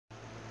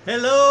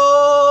Hello,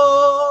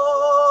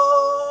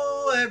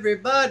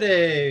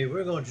 everybody.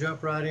 We're going to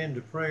jump right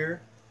into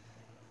prayer.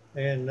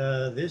 And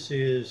this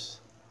is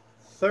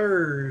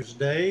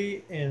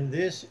Thursday, and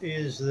this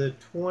is the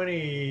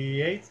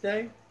 28th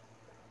day.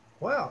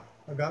 Wow,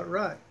 I got it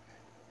right.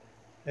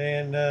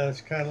 And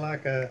it's kind of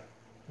like a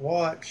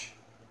watch.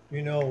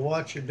 You know, a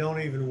watch that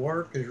don't even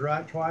work is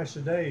right twice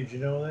a day. Did you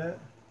know that?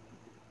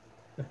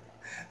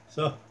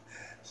 So,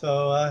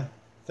 so I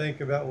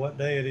think about what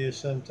day it is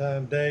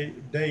sometime.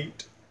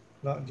 Date,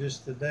 not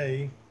just the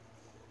day.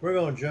 We're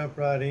going to jump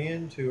right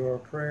into our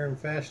prayer and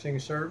fasting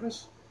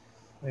service.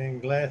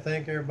 And glad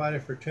thank everybody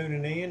for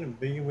tuning in and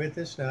being with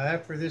us. Now,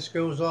 after this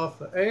goes off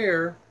the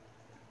air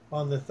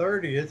on the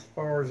 30th, as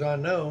far as I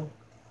know,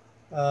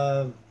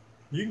 uh,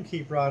 you can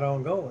keep right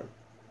on going.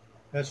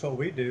 That's what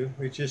we do.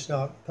 It's just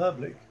not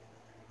public.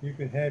 You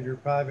can have your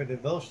private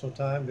devotional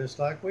time just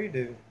like we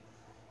do.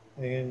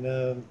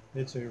 And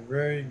it's a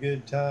very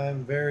good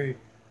time, very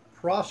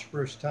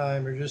prosperous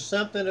time. There's just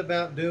something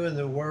about doing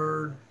the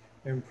word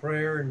and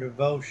prayer and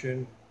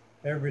devotion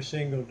every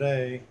single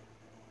day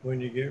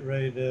when you get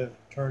ready to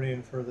turn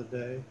in for the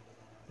day.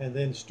 And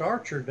then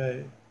start your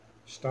day.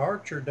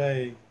 Start your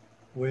day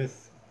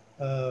with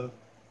uh,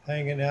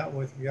 hanging out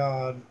with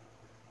God,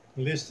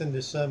 listen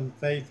to some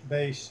faith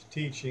based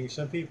teaching.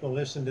 Some people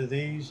listen to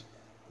these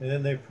and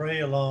then they pray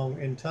along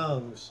in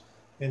tongues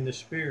in the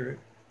Spirit.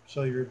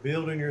 So you're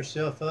building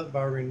yourself up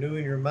by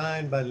renewing your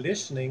mind by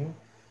listening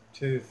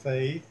to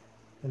faith,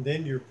 and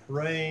then you're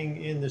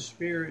praying in the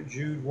Spirit.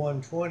 Jude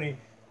 1:20,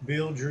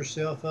 build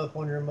yourself up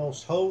on your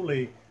most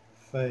holy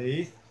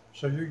faith.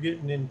 So you're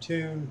getting in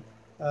tune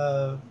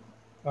uh,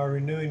 by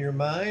renewing your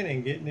mind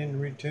and getting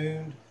in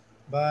retuned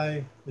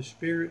by the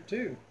Spirit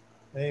too.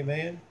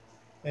 Amen.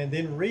 And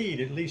then read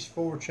at least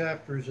 4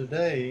 chapters a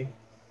day.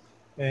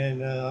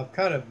 And I'm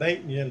kind of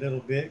baiting you a little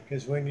bit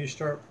because when you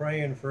start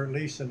praying for at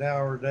least an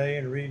hour a day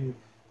and reading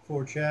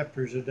 4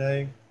 chapters a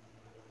day,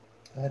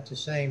 at the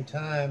same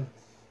time,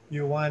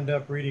 you'll wind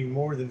up reading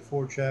more than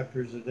 4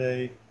 chapters a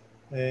day.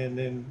 And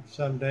then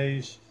some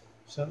days,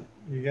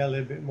 you got a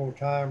little bit more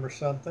time or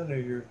something, or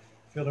you're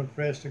feeling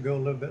pressed to go a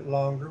little bit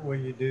longer. Well,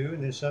 you do.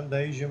 And then some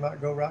days you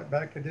might go right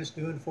back to just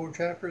doing 4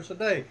 chapters a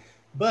day.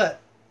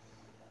 But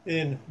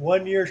in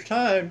 1 year's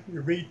time, you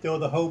read through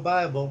the whole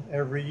Bible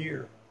every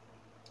year.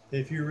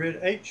 If you read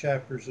 8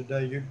 chapters a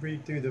day, you'd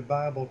read through the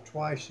Bible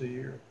twice a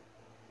year.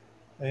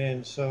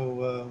 And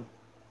so,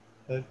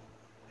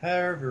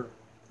 however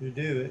you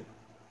do it,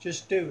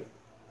 just do it.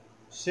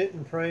 Sit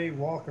and pray,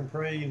 walk and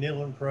pray,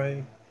 kneel and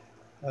pray.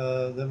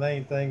 The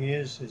main thing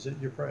is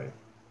that you pray.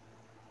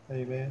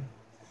 Amen.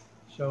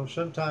 So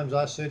sometimes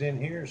I sit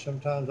in here,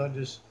 sometimes I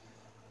just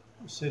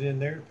sit in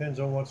there. Depends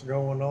on what's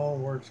going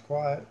on, where it's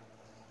quiet.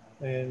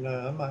 And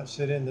I might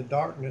sit in the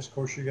darkness. Of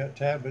course, you got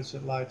tablets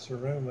that lights the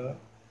room up.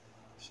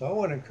 So I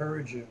want to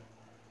encourage you.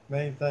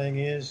 Main thing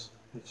is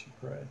that you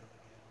pray.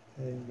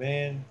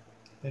 Amen.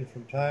 And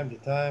from time to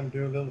time,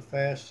 do a little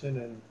fasting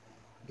and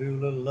do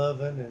a little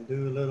loving and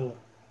do a little,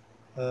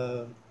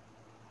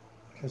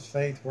 because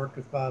faith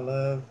worketh by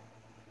love.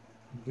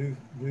 Do.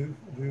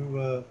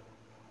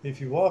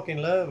 If you walk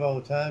in love all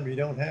the time, you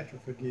don't have to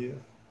forgive,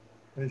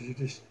 because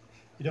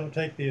you don't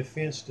take the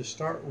offense to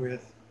start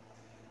with.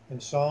 In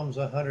Psalms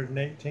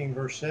 118,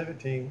 verse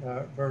 17,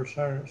 verse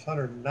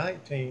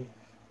 119,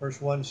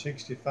 verse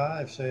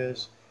 165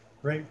 says,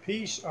 great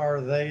peace are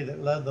they that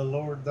love the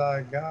Lord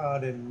thy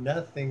God, and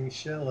nothing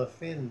shall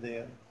offend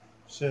them.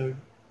 So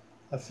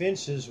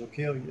offenses will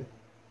kill you.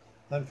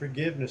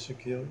 Unforgiveness will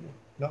kill you.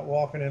 Not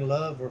walking in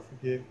love will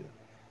forgive you.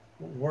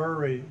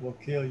 Worry will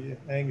kill you.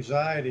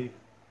 Anxiety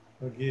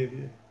will give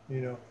you.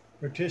 You know,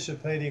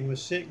 participating with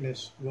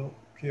sickness will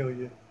kill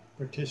you.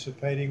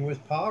 Participating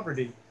with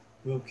poverty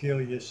will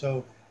kill you.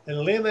 So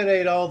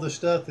eliminate all the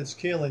stuff that's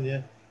killing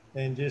you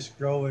and just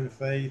grow in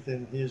faith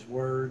in His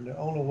Word. And the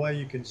only way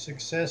you can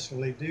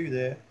successfully do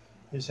that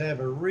is have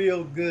a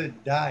real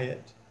good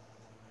diet.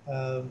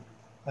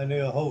 I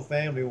knew a whole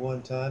family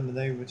one time, and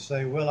they would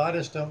say, well, I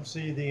just don't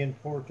see the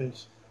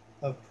importance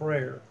of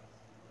prayer.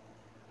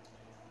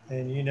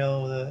 And you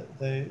know,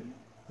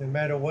 no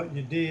matter what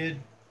you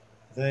did,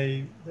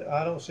 I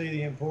don't see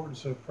the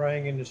importance of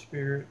praying in the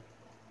Spirit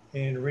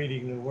and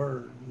reading the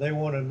Word. They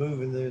want to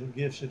move in the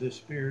gifts of the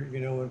Spirit,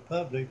 you know, in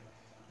public,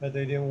 but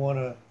they didn't want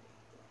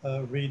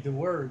to read the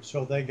Word,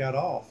 so they got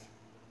off.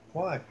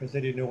 Why? Because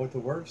they didn't know what the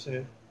Word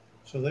said.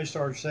 So they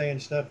started saying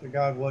stuff that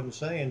God wasn't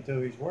saying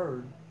through His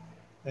Word,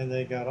 and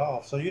they got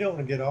off. So you don't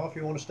want to get off,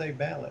 you want to stay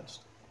balanced.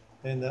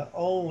 And the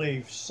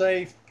only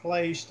safe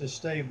place to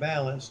stay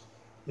balanced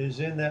is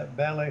in that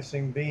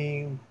balancing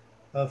beam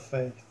of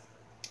faith.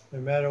 No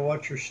matter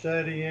what you're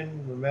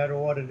studying, no matter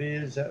what it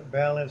is, that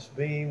balanced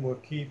beam will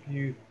keep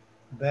you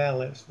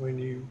balanced when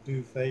you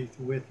do faith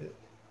with it.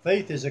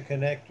 Faith is a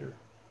connector.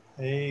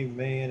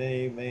 Amen,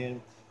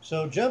 amen.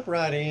 So jump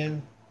right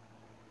in.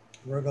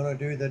 We're going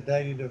to do the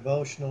daily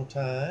devotional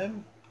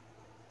time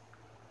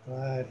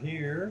right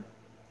here.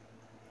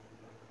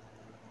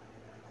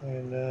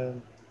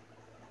 And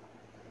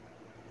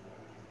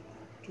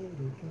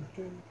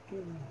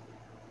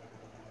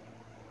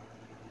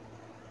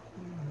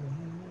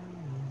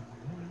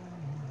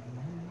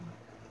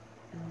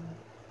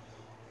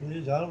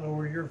I don't know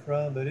where you're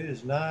from, but it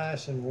is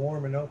nice and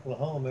warm in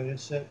Oklahoma, and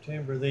it's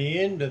September, the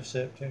end of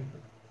September.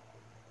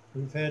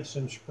 We've had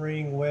some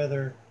spring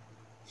weather,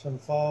 some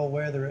fall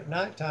weather at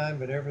nighttime,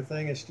 but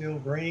everything is still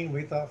green.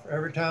 We thought for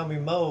every time we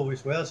mow,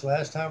 it's the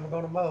last time we're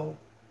going to mow.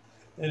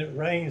 And it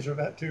rains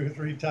about 2 or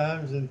 3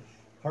 times and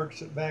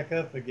perks it back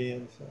up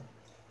again. So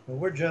well,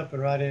 we're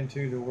jumping right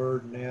into the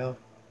Word now.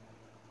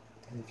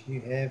 If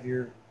you have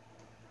your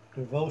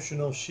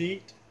devotional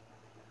sheet,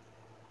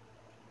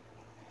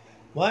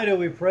 why do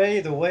we pray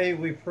the way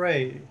we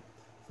pray?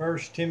 1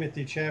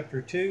 Timothy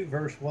chapter 2,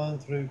 verse 1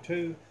 through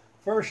 2.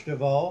 First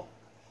of all,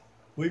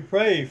 we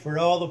pray for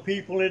all the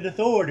people in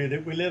authority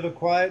that we live a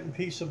quiet and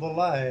peaceable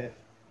life.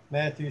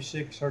 Matthew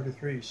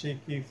 6:33. Seek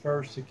ye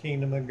first the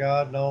kingdom of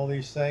God, and all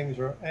these things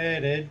are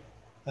added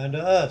unto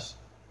us.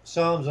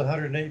 Psalms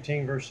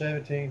 118, verse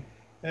 17.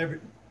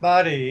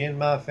 Everybody in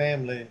my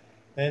family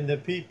and the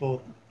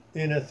people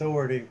in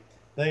authority,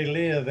 they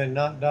live and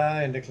not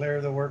die and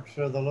declare the works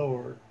of the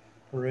Lord.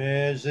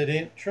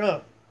 President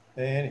Trump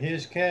and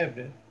his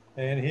cabinet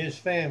and his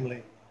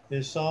family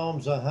is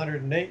Psalms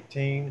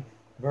 118,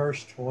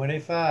 verse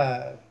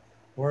 25.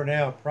 We're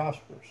now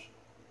prosperous,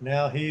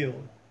 now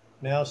healed,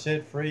 now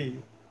set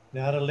free,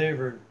 now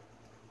delivered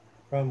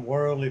from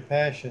worldly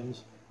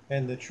passions.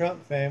 And the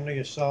Trump family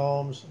is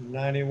Psalms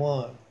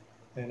 91.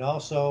 And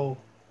also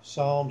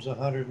Psalms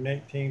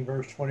 118,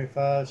 verse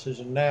 25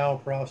 says, now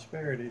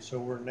prosperity. So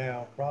we're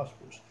now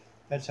prosperous.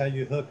 That's how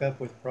you hook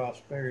up with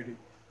prosperity.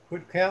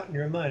 Quit counting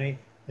your money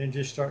and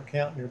just start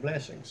counting your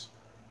blessings.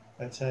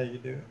 That's how you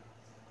do it.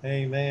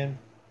 Amen.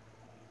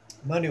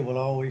 Money will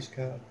always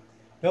come.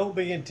 Don't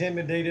be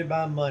intimidated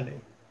by money.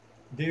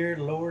 Dear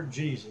Lord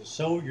Jesus,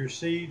 sow your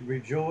seed,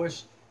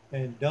 rejoice,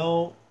 and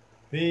don't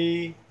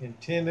be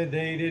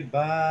intimidated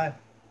by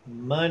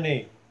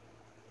money.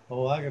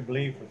 Oh, I could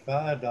believe for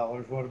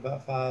 $5. What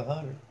about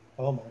 500?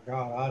 Oh my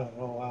God, I don't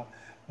know.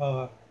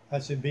 I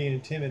said being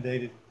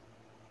intimidated.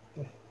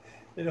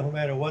 It don't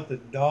matter what the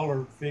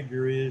dollar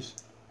figure is.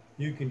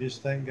 You can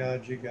just thank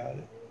God you got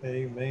it.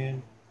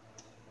 Amen.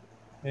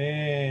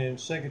 And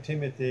 2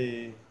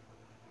 Timothy,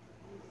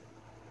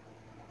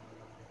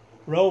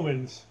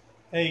 Romans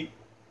 8.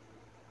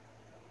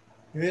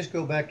 Let's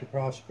go back to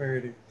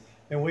prosperity.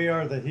 And we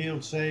are the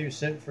healed, saved,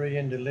 set free,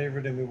 and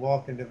delivered, and we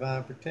walk in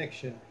divine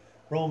protection.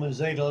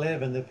 Romans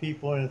 8:11. The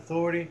people in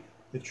authority,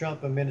 the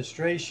Trump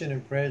administration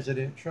and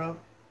President Trump,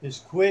 is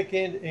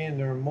quickened in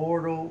their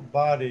mortal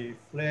body,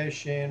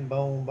 flesh and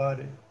bone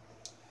body.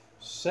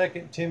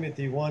 2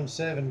 Timothy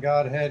 1:7.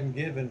 God hadn't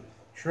given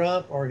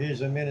Trump or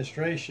his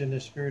administration the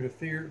spirit of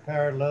fear,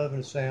 power, love,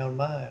 and sound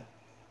mind.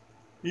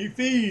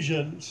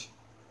 Ephesians,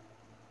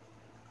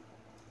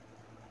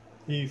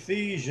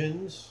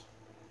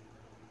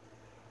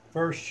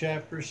 first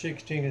chapter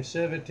 16 and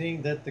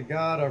 17, that the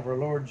God of our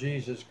Lord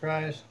Jesus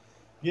Christ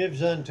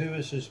gives unto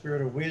us the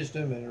spirit of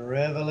wisdom and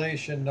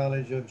revelation,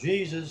 knowledge of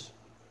Jesus,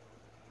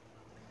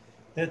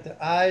 that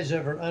the eyes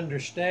of our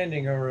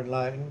understanding are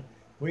enlightened.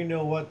 We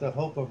know what the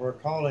hope of our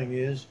calling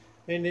is,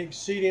 and the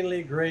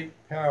exceedingly great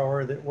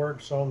power that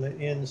works on the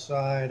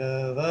inside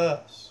of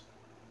us.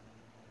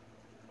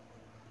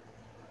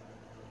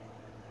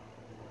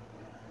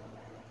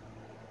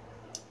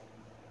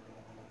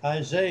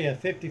 Isaiah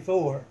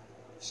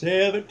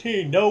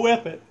 54:17. No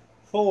weapon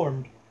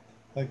formed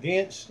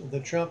against the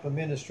Trump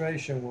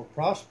administration will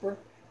prosper.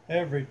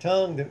 Every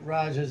tongue that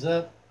rises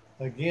up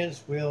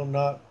against will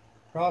not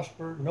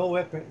prosper. No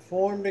weapon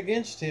formed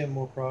against him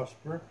will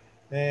prosper.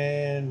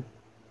 And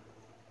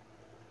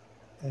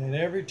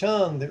every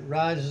tongue that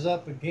rises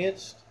up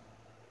against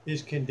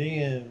is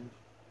condemned.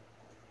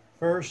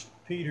 1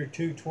 Peter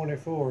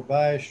 2:24.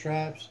 By his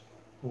stripes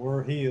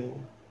we're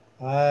healed.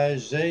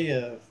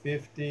 Isaiah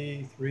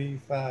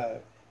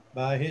 53:5.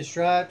 By his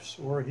stripes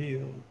we're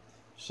healed.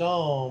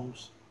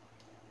 Psalms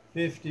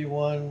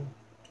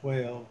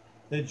 51:12.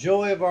 The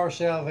joy of our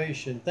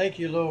salvation. Thank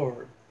you,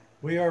 Lord.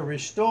 We are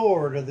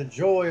restored of the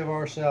joy of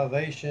our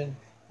salvation,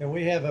 and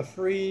we have a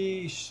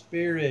free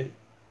spirit.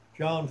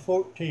 John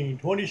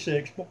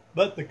 14:26.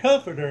 But the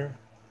Comforter,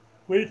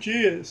 which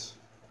is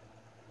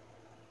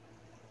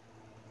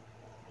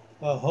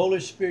the Holy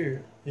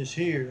Spirit, is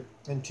here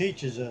and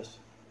teaches us,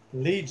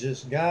 leads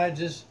us,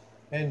 guides us,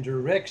 and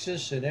directs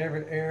us in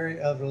every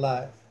area of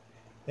life.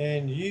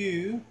 And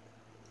you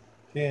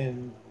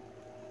can,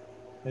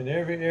 in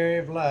every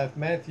area of life,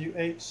 Matthew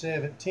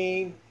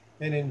 8:17,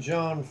 and in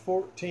John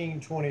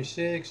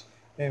 14:26,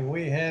 and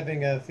we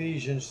having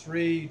Ephesians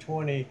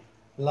 3:20,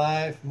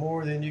 life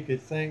more than you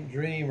could think,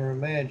 dream, or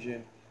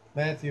imagine.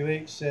 Matthew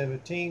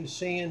 8:17,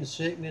 sin,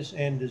 sickness,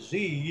 and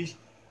disease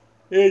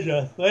is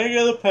a thing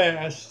of the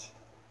past.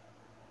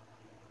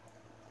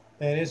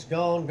 And it's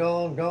gone,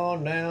 gone,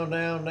 gone,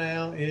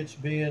 now. It's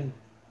being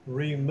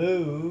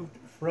removed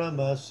from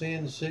us.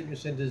 Sin,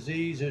 sickness, and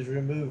disease is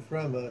removed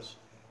from us.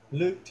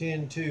 Luke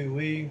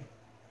 10:2,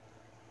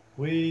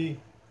 we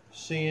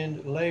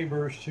send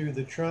laborers to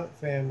the Trump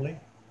family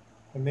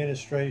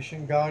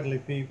administration, godly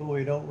people.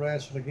 We don't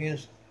wrestle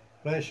against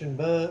flesh and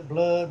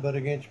blood, but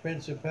against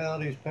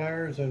principalities,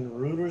 powers, and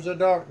rulers of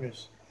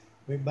darkness.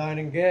 We bind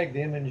and gag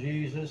them in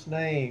Jesus'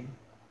 name.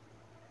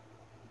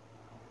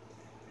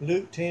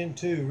 Luke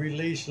 10:2,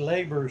 release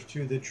laborers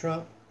to the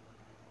Trump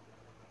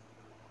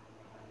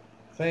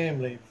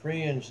family,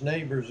 friends,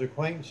 neighbors,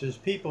 acquaintances,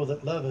 people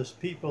that love us,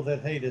 people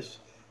that hate us,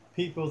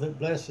 people that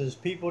bless us,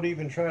 people that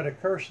even try to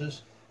curse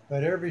us.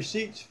 But every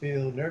seat's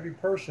filled and every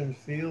person's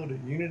filled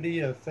at Unity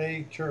of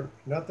Faith Church.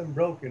 Nothing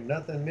broken,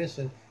 nothing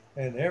missing,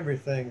 and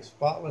everything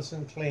spotless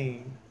and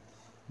clean.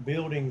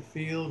 Building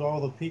filled,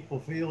 all the people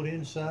filled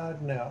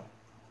inside and out.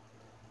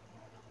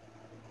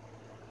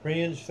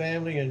 Friends,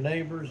 family, and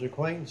neighbors,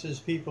 acquaintances,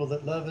 people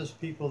that love us,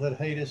 people that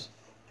hate us,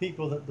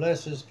 people that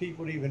bless us,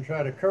 people that even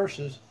try to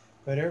curse us.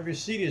 But every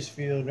seat is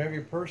filled and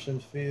every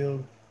person's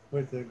filled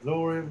with the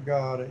glory of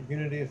God at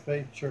Unity of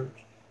Faith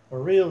Church. A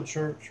real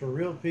church for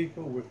real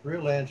people with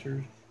real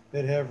answers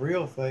that have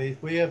real faith.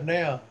 We have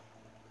now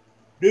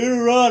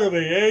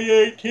Deuteronomy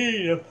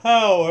 8:18, the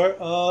power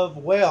of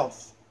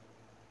wealth.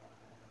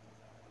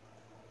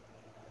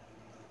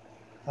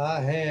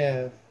 I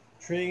have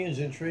trillions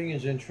and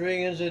trillions and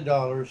trillions of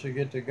dollars to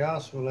get the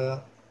gospel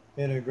out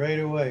in a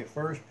greater way.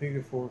 1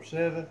 Peter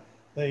 4:7.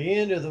 The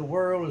end of the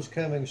world is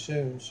coming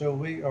soon, so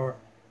we are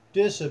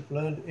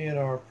disciplined in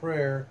our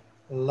prayer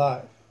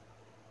life.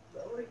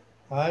 Glory.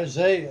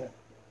 Isaiah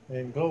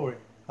and glory.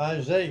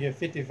 Isaiah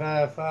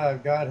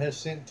 55:5. God has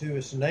sent to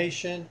us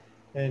nation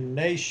and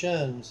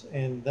nations,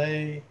 and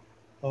they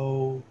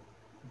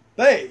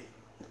obey.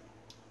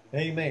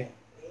 Amen.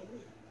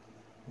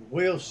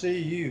 We'll see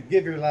you.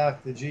 Give your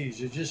life to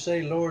Jesus. Just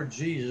say, Lord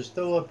Jesus.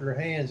 Throw up your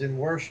hands in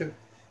worship,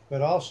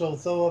 but also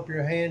throw up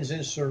your hands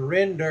in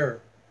surrender.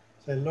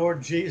 Say,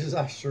 Lord Jesus,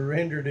 I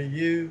surrender to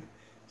you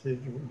to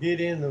get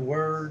in the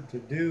word, to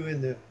do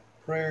in the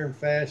prayer and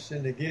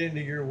fasting, to get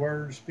into your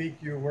word,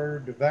 speak your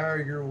word,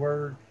 devour your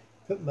word,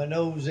 put my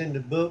nose in the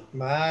book,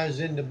 my eyes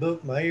in the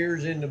book, my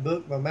ears in the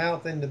book, my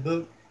mouth in the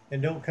book,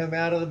 and don't come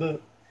out of the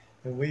book.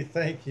 And we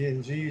thank you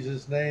in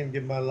Jesus' name.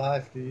 Give my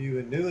life to you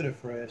anew and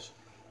afresh.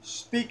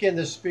 Speak in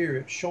the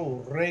Spirit.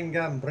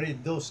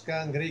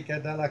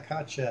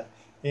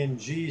 In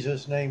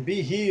Jesus' name.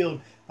 Be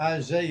healed.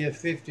 Isaiah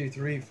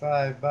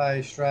 53:5. By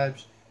his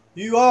stripes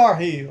you are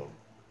healed.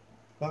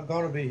 Not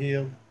going to be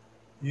healed.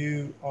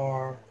 You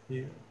are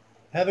healed.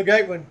 Have a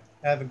great one.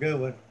 Have a good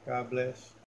one. God bless.